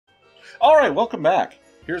All right, welcome back.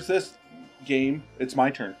 Here's this game. It's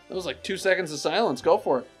my turn. That was like 2 seconds of silence. Go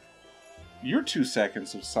for it. Your 2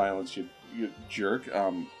 seconds of silence, you jerk.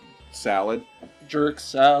 Salad. Jerk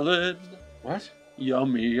salad. What?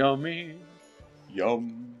 Yummy, yummy.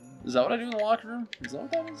 Yum. Is that what I do in the locker room? Is that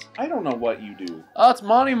what that is? I don't know what you do. Oh, it's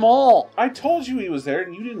Monty Mole. I told you he was there,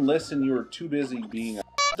 and you didn't listen. You were too busy being a...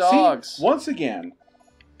 Dogs. See, once again,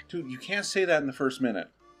 dude, you can't say that in the first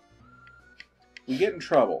minute. We get in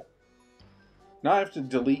trouble. Now I have to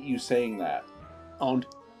delete you saying that. Owned.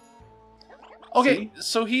 Okay, See?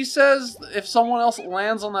 so he says if someone else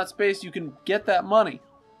lands on that space, you can get that money.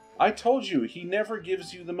 I told you, he never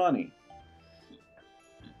gives you the money.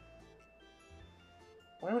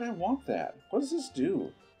 Why would I want that? What does this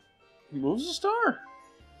do? He moves a star.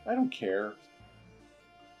 I don't care.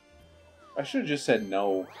 I should have just said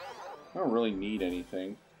no. I don't really need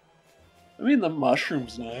anything. I mean, the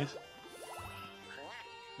mushroom's nice.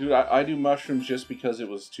 Dude, I do mushrooms just because it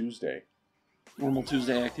was Tuesday. Normal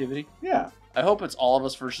Tuesday activity. Yeah. I hope it's all of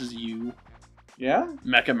us versus you. Yeah?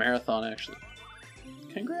 Mecha Marathon, actually.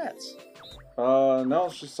 Congrats. No,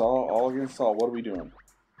 it's just all against all. What are we doing?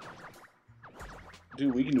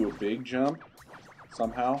 Dude, we can do a big jump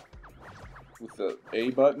somehow with the A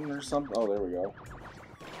button or something. Oh, there we go.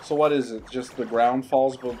 So what is it? Just the ground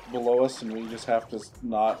falls below us and we just have to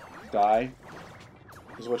not die?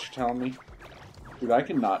 Is what you're telling me? Dude, I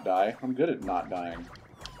can not die. I'm good at not dying.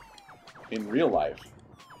 In real life.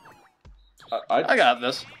 I got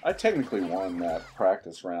this. I technically won that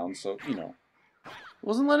practice round, so, you know.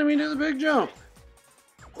 Wasn't letting me do the big jump.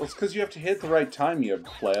 Well, it's because you have to hit the right time, you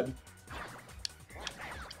pleb.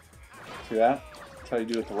 See that? That's how you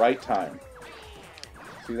do it the right time.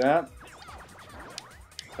 See that?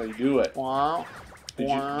 That's how you do it. Wow.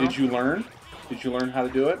 Did you learn? Did you learn how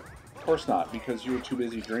to do it? Of course not, because you were too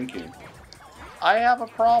busy drinking. I have a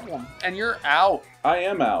problem, and you're out. I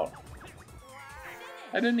am out.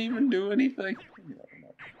 I didn't even do anything.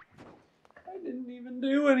 I didn't even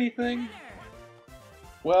do anything.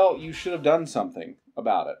 Well, you should have done something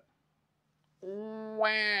about it. Wah.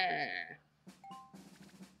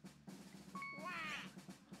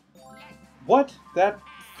 What? That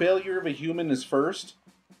failure of a human is first?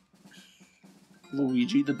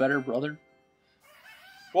 Luigi, the better brother?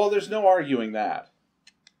 Well, there's no arguing that.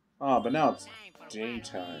 Ah, but now it's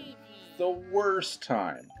daytime. The worst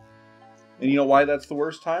time. And you know why that's the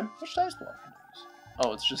worst time? Which dice block?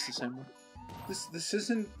 Oh, it's just the same one. This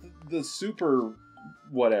isn't the super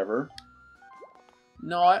whatever.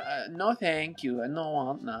 No, no thank you. I don't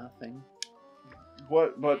want nothing.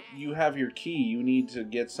 What? But you have your key. You need to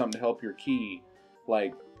get something to help your key.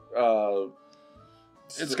 Like,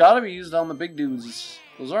 It's got to be used on the big dudes.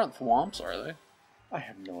 Those aren't thwomps, are they? I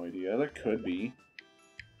have no idea. There could be.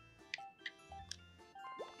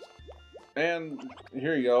 And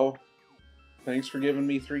here you go. Thanks for giving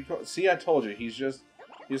me 3 coins. See, I told you. He's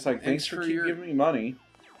like, thanks for giving me money.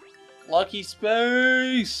 Lucky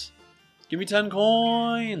space! Give me 10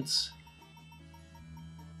 coins!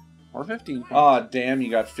 Or 15 coins. Aw, damn, you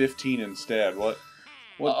got 15 instead. What?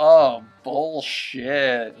 Oh,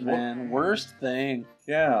 bullshit, man. Worst thing.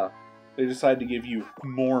 Yeah. They decided to give you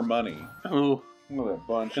more money. Ooh. What a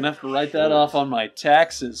bunch. Gonna have to write that off on my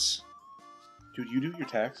taxes. Dude, you do your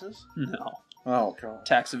taxes? No. Oh, God.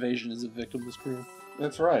 Tax evasion is a victimless crime.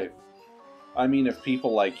 That's right. I mean, if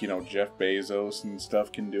people like, Jeff Bezos and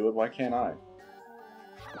stuff can do it, why can't I?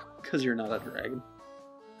 Because you're not a dragon.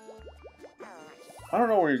 I don't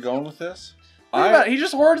know where you're going with this. Think about it. He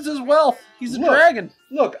just hoards his wealth. He's a dragon.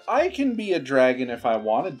 Look, I can be a dragon if I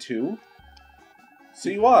wanted to.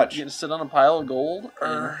 See, watch. You're gonna sit on a pile of gold?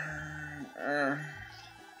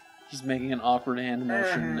 He's making an awkward hand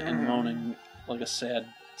motion and moaning like a sad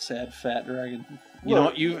fat dragon. You know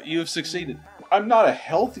what? You've succeeded. I'm not a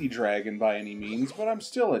healthy dragon by any means, but I'm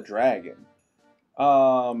still a dragon.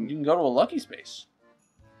 You can go to a lucky space.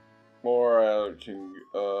 Or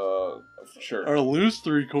sure. Or lose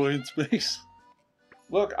 3 coin space.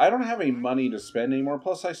 Look, I don't have any money to spend anymore,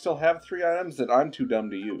 plus I still have 3 items that I'm too dumb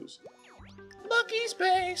to use. Lucky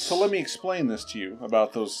space! So let me explain this to you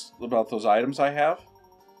about those items I have.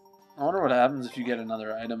 I wonder what happens if you get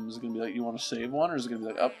another item. Is it going to be like, you want to save one? Or is it going to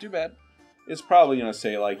be like, oh, too bad? It's probably going to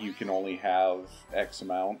say, like, you can only have X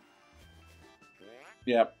amount.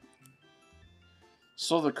 Yep.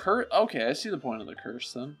 So the curse... Okay, I see the point of the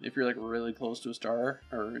curse, then. If you're, like, really close to a star,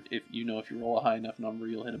 or if you roll a high enough number,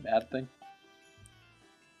 you'll hit a bad thing.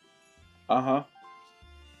 Uh-huh.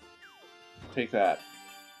 Take that.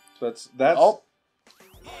 So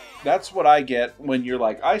that's what I get when you're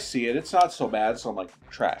like, I see it, it's not so bad, so I'm like,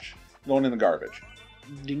 trash. Going in the garbage.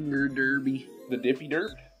 Dinger derby. The dippy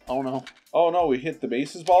dirt? Oh no. Oh no, we hit the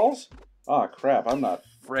bases balls? Ah, crap, I'm not...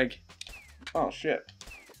 Frig. Oh, shit.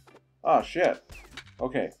 Oh, shit.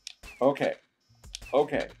 Okay. Okay.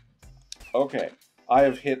 Okay. Okay. I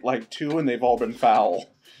have hit like 2 and they've all been foul.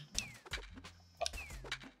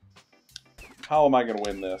 How am I gonna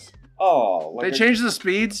win this? Oh, like They changed the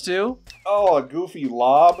speeds too? Oh, a goofy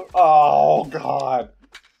lob? Oh, God.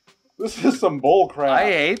 This is some bull crap. I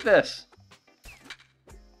hate this.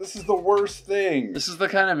 This is the worst thing. This is the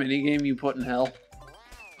kind of minigame you put in hell.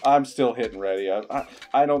 I'm still hitting ready.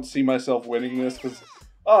 I don't see myself winning this because...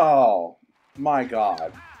 Oh, my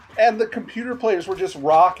God. And the computer players were just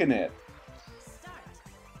rocking it.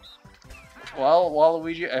 Well,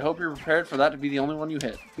 Waluigi, I hope you're prepared for that to be the only one you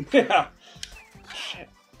hit. Yeah. Shit.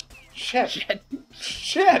 Shit. Shit.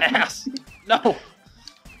 Shit. Ass. No.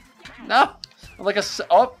 No. I'm like a...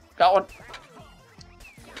 Oh, got one.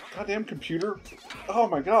 Goddamn computer. Oh,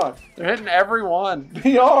 my God. They're hitting every one.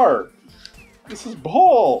 They are. This is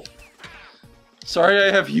bull. Sorry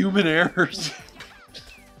I have human errors.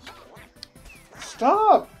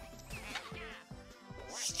 Stop.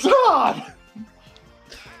 Stop.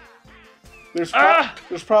 There's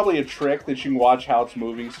probably a trick that you can watch how it's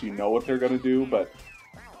moving so you know what they're going to do, but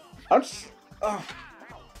I'm just...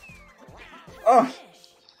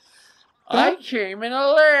 I came in a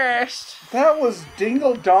last. That was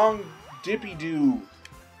Dingle Dong Dippy Doo.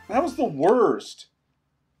 That was the worst.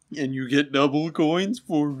 And you get double coins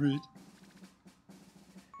for it.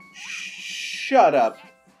 Shut up.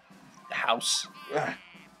 House.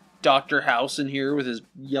 Dr. House in here with his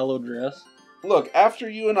yellow dress. Look, after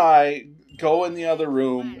you and I go in the other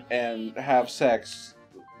room and have sex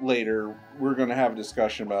later, we're going to have a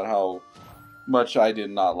discussion about how much I did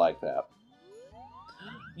not like that.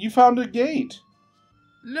 You found a gate.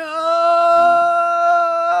 No,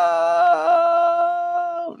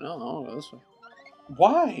 I'll go this way.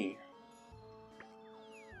 Why?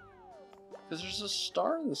 Because there's a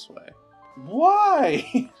star this way.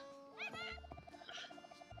 Why?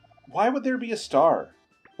 Why would there be a star?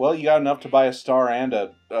 Well, you got enough to buy a star and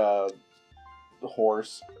a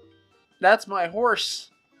horse. That's my horse.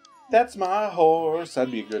 That's my horse.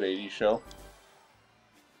 That'd be a good 80s show.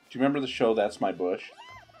 Do you remember the show That's My Bush?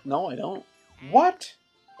 No, I don't. What?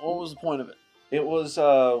 What was the point of it? It was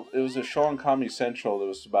a show on Comedy Central that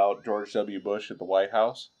was about George W. Bush at the White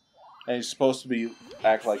House. And he's supposed to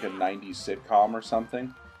act like a 90s sitcom or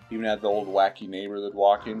something. Even had the old wacky neighbor that'd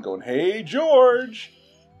walk in going, "Hey, George!"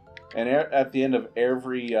 And at the end of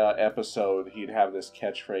every episode, he'd have this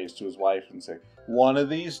catchphrase to his wife and say, "One of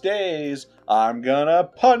these days, I'm gonna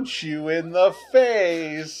punch you in the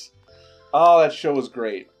face." Oh, that show was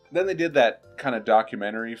great. Then they did that kind of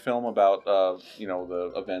documentary film about,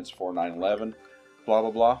 the events for 9/11, blah,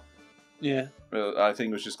 blah, blah. Yeah. I think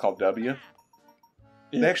it was just called W.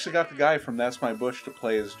 Yeah. They actually got the guy from That's My Bush to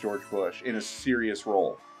play as George Bush in a serious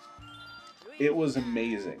role. It was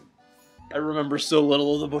amazing. I remember so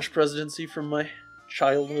little of the Bush presidency from my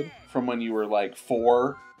childhood. From when you were like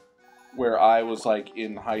 4, where I was like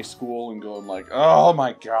in high school and going like, oh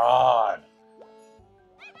my God.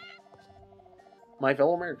 My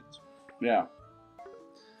fellow Americans. Yeah.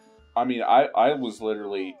 I mean, I was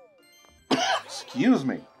literally... Excuse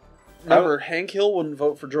me. Remember, Hank Hill wouldn't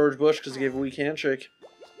vote for George Bush because he gave a weak handshake.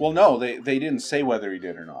 Well, no, they didn't say whether he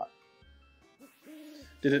did or not.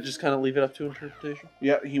 Did it just kind of leave it up to interpretation?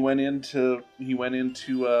 Yeah, he went into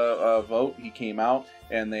a vote. He came out,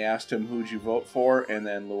 and they asked him, "Who'd you vote for?" And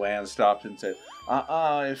then Luann stopped and said,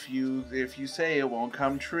 if you say it won't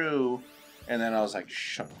come true." And then I was like,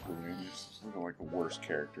 "Shut up, Luann. You're like the worst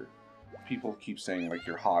character. People keep saying like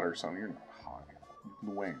you're hot or something. You're not hot,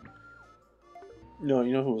 Luann." No,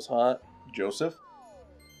 you know who was hot? Joseph?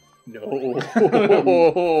 No.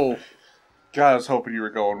 God, I was hoping you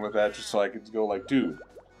were going with that just so I could go like, dude,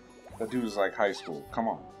 that dude is like high school. Come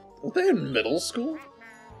on. Were they in middle school?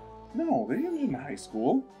 No, they ended in high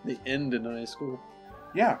school. They ended in high school.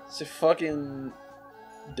 Yeah. It's a fucking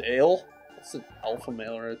Dale. That's an alpha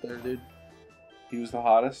male right there, dude. He was the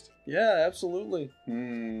hottest? Yeah, absolutely.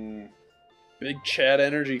 Big Chad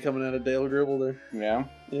energy coming out of Dale Gribble there. Yeah?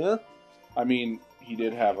 Yeah? I mean, he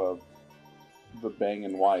did have the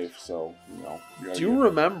banging wife, so, Do you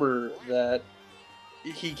remember that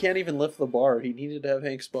he can't even lift the bar? He needed to have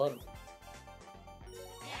Hank spot him.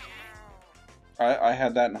 I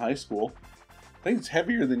had that in high school. I think it's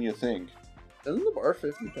heavier than you think. Isn't the bar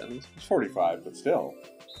 50 pounds? It's 45, but still.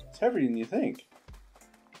 It's heavier than you think.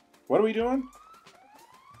 What are we doing?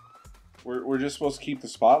 We're just supposed to keep the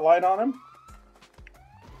spotlight on him?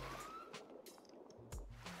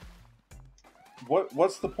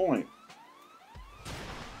 What's the point?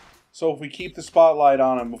 So if we keep the spotlight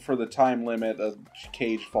on him for the time limit, a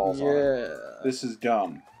cage falls on him. Yeah. This is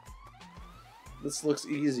dumb. This looks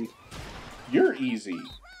easy. You're easy.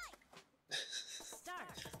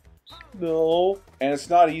 No. And it's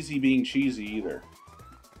not easy being cheesy either.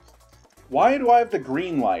 Why do I have the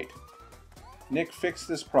green light? Nick, fix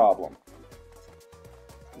this problem.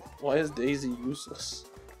 Why is Daisy useless?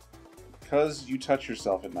 Because you touch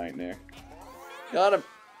yourself at night, Nick. Got him.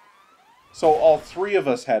 So all three of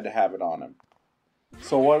us had to have it on him.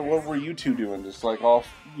 So what were you two doing? Just like all,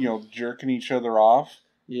 jerking each other off?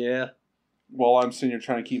 Yeah. While I'm sitting here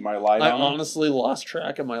trying to keep my light I on? honestly lost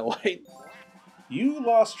track of my light. You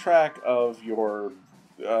lost track of your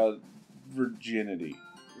virginity.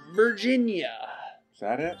 Virginia. Is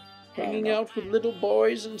that it? Hanging out with little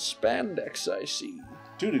boys in spandex, I see.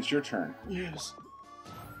 Dude, it's your turn. Yes.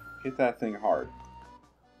 Hit that thing hard.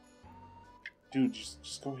 Dude,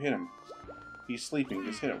 just go hit him. He's sleeping.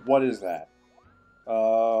 Just hit him. What is that?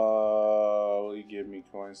 Will you give me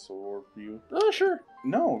coins to warp you? Oh, sure.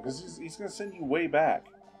 No, because he's going to send you way back.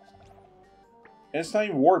 And it's not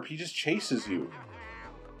even warp. He just chases you.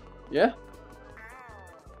 Yeah.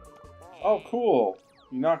 Oh, cool.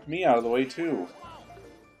 You knocked me out of the way, too.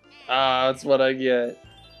 Ah, that's what I get.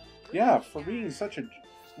 Yeah, for being such a...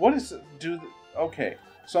 What is... Okay.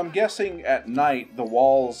 So I'm guessing at night, the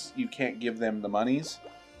walls, you can't give them the monies.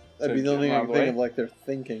 That'd be the only thing I can think of, like they're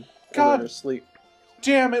thinking. God. Or they're asleep.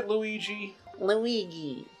 Damn it, Luigi.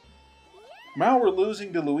 Luigi. Now we're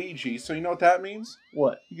losing to Luigi, so you know what that means?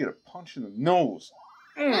 What? You get a punch in the nose.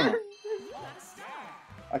 I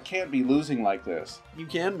can't be losing like this. You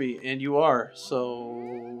can be, and you are,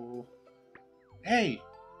 so... Hey!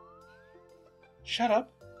 Shut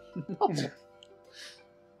up.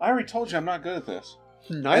 I already told you I'm not good at this.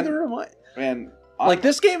 Neither am I. And like,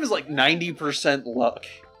 this game is like 90% luck.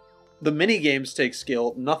 The mini games take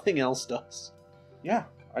skill, nothing else does. Yeah,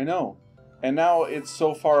 I know. And now it's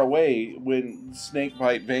so far away when snake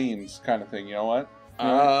bite veins kind of thing, you know what?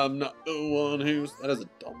 I'm not the one who's... That is a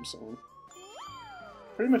dumb song.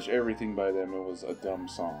 Pretty much everything by them, it was a dumb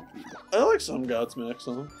song. I like some Godsmack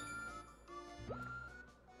song.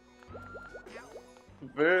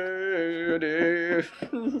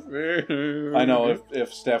 I know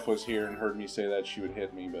if Steph was here and heard me say that, she would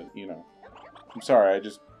hit me, but, I'm sorry, I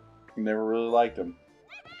just never really liked him.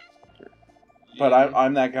 But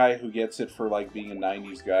I'm that guy who gets it for, like, being a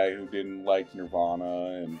 90s guy who didn't like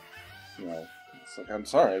Nirvana, and, it's like, I'm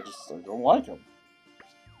sorry, I don't like him.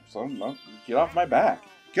 So, no, get off my back.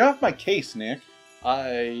 Get off my case, Nick.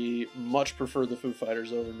 I much prefer the Foo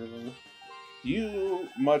Fighters over Nirvana. You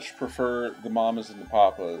much prefer the Mamas and the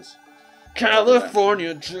Papas.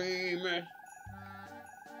 California Dreamer.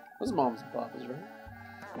 Those Mamas and Papas, right?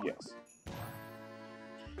 Yes.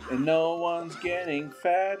 And no one's getting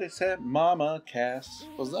fat except Mama Cass.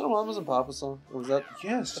 Was that a Mamas and Papas song? Or was that...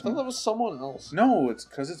 Yes. I thought that was someone else. No, it's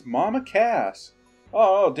because it's Mama Cass.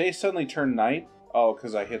 Oh, day suddenly turned night? Oh,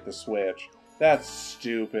 because I hit the switch. That's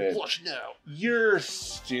stupid. Flush now. You're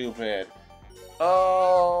stupid.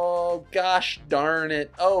 Oh, gosh darn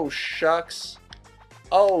it. Oh, shucks.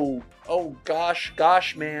 Oh,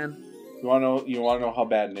 gosh, man. You wanna know how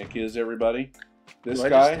bad Nick is, everybody? This Do I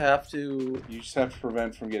guy, just have to... you just have to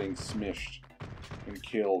prevent from getting smished and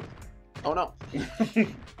killed. Oh, no.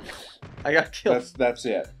 I got killed. That's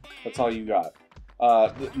it. That's all you got.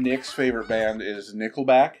 Nick's favorite band is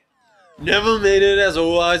Nickelback. Never made it as a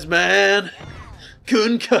wise man.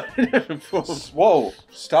 Couldn't cut it. Whoa!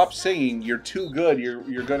 Stop singing. You're too good.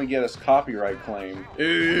 You're gonna get us copyright claim.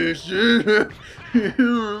 I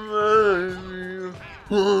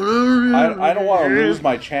don't want to lose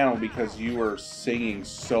my channel because you were singing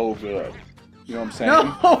so good. You know what I'm saying?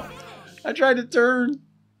 No! I tried to turn.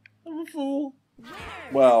 I'm a fool.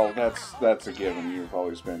 Well, that's a given. You've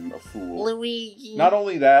always been a fool. Luigi. Not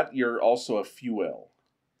only that, you're also a fuel.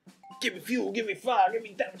 Give me fuel, give me fire, give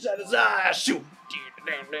me downside his eyes. Shoot.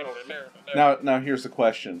 Now here's the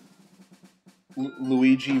question.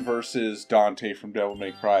 Luigi versus Dante from Devil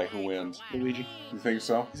May Cry, who wins? Luigi. You think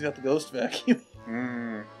so? He's got the ghost vacuum.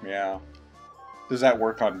 Yeah. Does that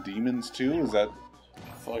work on demons too? Is that...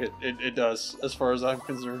 Fuck it. It does, as far as I'm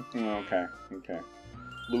concerned. Okay.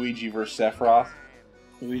 Luigi versus Sephiroth?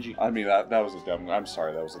 Luigi. I mean, that was a dumb... I'm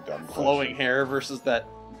sorry, that was a dumb question. Flowing hair versus that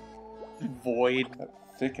void. That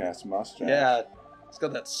thick-ass mustache. Yeah. It's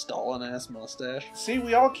got that Stalin-ass mustache. See,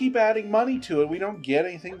 we all keep adding money to it. We don't get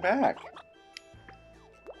anything back.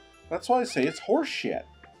 That's why I say it's horse shit.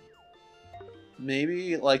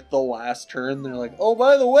 Maybe, like, the last turn, they're like, oh,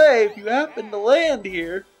 by the way, if you happen to land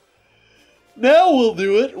here, now we'll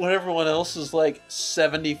do it, when everyone else is, like,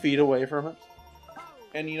 70 feet away from it.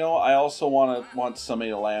 And you know, I also want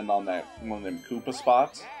somebody to land on that one of them Koopa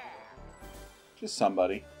spots. Just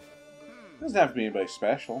somebody. Doesn't have to be anybody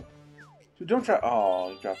special. Dude, don't drop.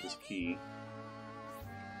 Oh, he dropped his key.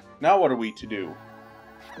 Now what are we to do?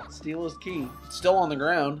 Steal his key. It's still on the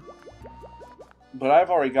ground. But I've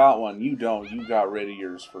already got one. You don't. You got rid of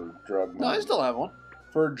yours for drug money. No, I still have one.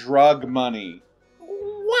 For drug money.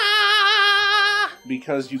 Wah!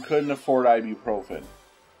 Because you couldn't afford ibuprofen.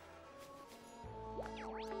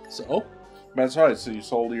 So? That's right. So you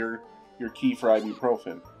sold your key for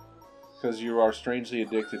ibuprofen. Because you are strangely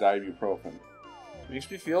addicted to ibuprofen.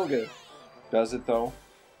 Makes me feel good. Does it, though?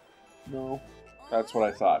 No. That's what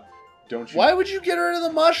I thought. Don't you? Why would you get rid of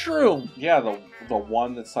the mushroom? Yeah, the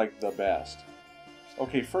one that's like the best.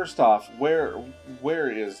 Okay, first off, where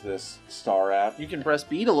is this star at? You can press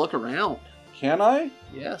B to look around. Can I?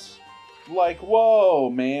 Yes. Like, whoa,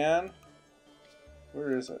 man.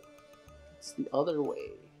 Where is it? It's the other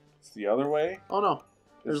way. It's the other way? Oh no.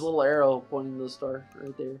 There's a little arrow pointing to the star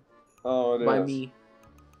right there. Oh, it is. By me.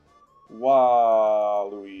 Wow,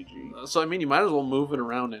 Luigi. So, I mean, you might as well move it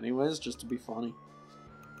around anyways, just to be funny.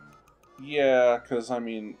 Yeah, because, I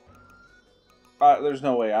mean, there's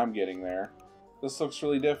no way I'm getting there. This looks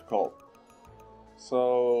really difficult.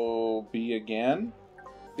 So, B again?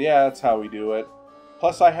 Yeah, that's how we do it.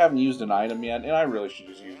 Plus, I haven't used an item yet, and I really should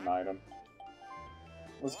just use an item.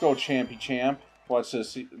 Let's go, Champy Champ. Watch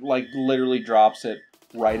this. Like, literally drops it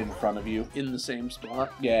right in front of you. In the same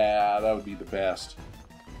spot. Yeah, that would be the best.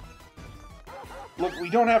 Look, we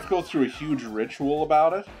don't have to go through a huge ritual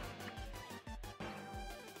about it.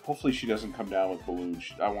 Hopefully she doesn't come down with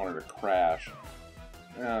balloons. I want her to crash.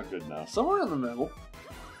 Ah, good enough. Somewhere in the middle.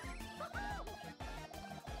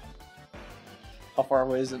 How far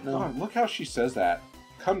away is it now? Oh, look how she says that.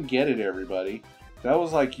 Come get it, everybody. That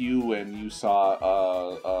was like you when you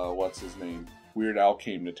saw, what's his name? Weird Al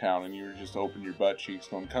came to town and you were just open your butt cheeks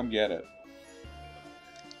going, come get it.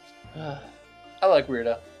 I like Weird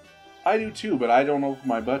Al. I do too, but I don't open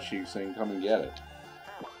my butt cheeks saying come and get it.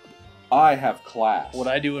 I have class. What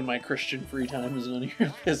I do in my Christian free time is none of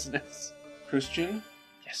your business. Christian?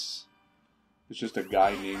 Yes. It's just a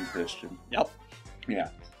guy named Christian. Yep. Yeah.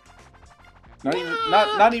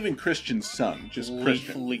 Not even Christian's son, just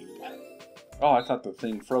Christian. Leap. Oh, I thought the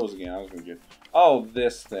thing froze again. I was gonna get. Oh,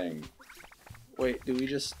 this thing. Wait, do we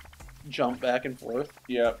just jump back and forth?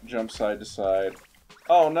 Yep, jump side to side.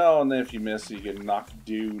 Oh no, and then if you miss it, you get knocked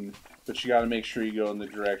down. But you gotta make sure you go in the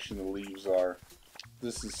direction the leaves are.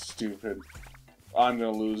 This is stupid. I'm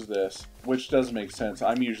gonna lose this. Which does make sense.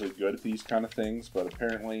 I'm usually good at these kind of things, but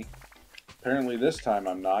apparently this time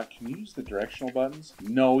I'm not. Can you use the directional buttons?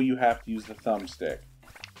 No, you have to use the thumbstick.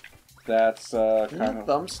 That's kind of...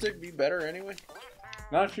 thumbstick be better anyway?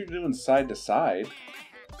 Not if you're doing side to side.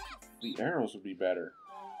 The arrows would be better.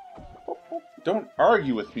 Don't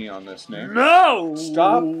argue with me on this, Nick. No!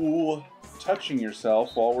 Stop touching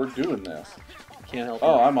yourself while we're doing this. Can't help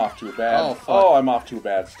Oh, it. I'm off to a bad... Oh, fuck. Oh, I'm off to a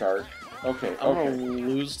bad start. Okay, I'm okay. gonna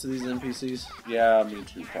lose to these NPCs. Yeah, me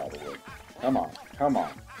too, probably. Come on, come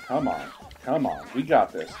on, come on, come on. We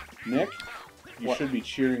got this. Nick, you should be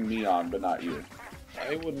cheering me on, but not you.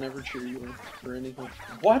 I would never cheer you on for anything.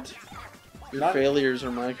 What? Your failures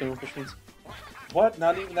are my accomplishments. What?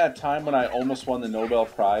 Not even that time when I almost won the Nobel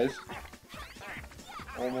Prize?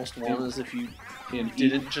 Almost won as if you In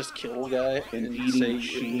didn't just kill a guy and eating say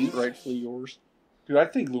cheese? it was rightfully yours. Dude, I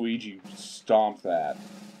think Luigi stomped that.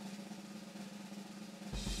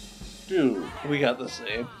 Dude. We got the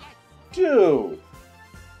same. Dude.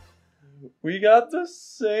 We got the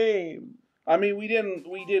same. I mean, we didn't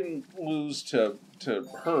lose to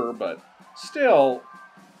her, but still.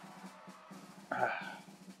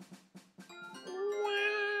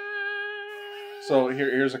 So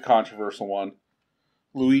here's a controversial one: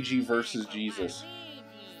 Luigi versus Jesus.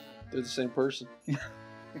 They're the same person.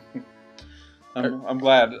 I'm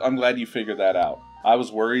glad you figured that out. I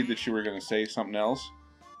was worried that you were going to say something else.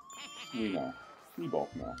 We know. We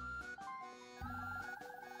both know.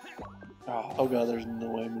 Oh god, there's no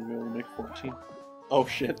way I'm gonna be able to make 14. Oh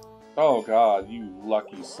shit. Oh god, you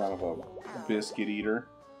lucky son of a biscuit eater.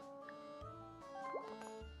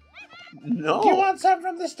 No. Do you want some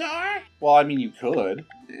from the star? Well, I mean, you could.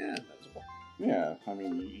 Yeah. Yeah, I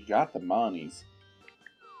mean, you got the monies.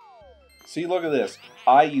 See, look at this.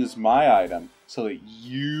 I use my item so that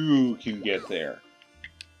you can get there.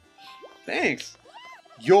 Thanks.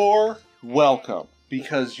 You're welcome.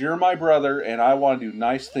 Because you're my brother and I want to do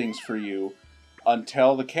nice things for you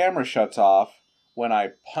until the camera shuts off when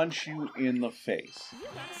I punch you in the face.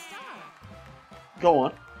 Go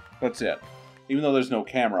on. That's it. Even though there's no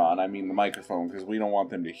camera on, I mean the microphone, because we don't want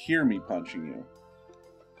them to hear me punching you.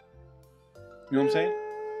 You know what I'm saying?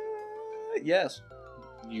 Yes.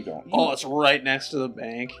 You don't. You Oh, it's right next to the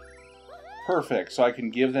bank. perfect. So I can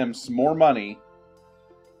give them some more money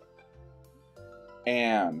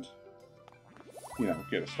and, you know,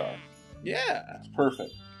 get a star. Yeah. It's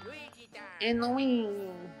perfect. In the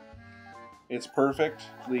wing. It's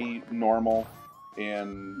perfectly normal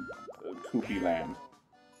in Koopy Land.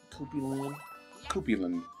 Koopy Land. Koopy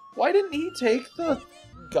Land. Why didn't he take the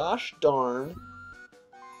gosh darn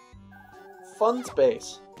fun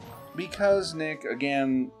space? Because, Nick,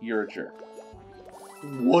 again, you're a jerk.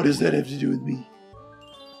 What does that have to do with me?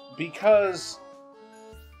 Because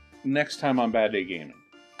next time on Bad Day Gaming.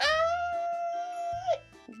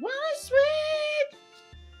 Sweet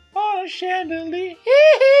On a chandelier.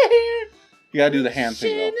 You gotta do the hand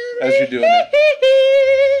thing, though, as you're doing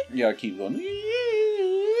it. You gotta keep going.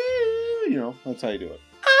 You know, that's how you do it.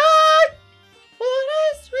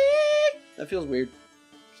 That feels weird.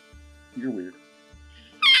 You're weird.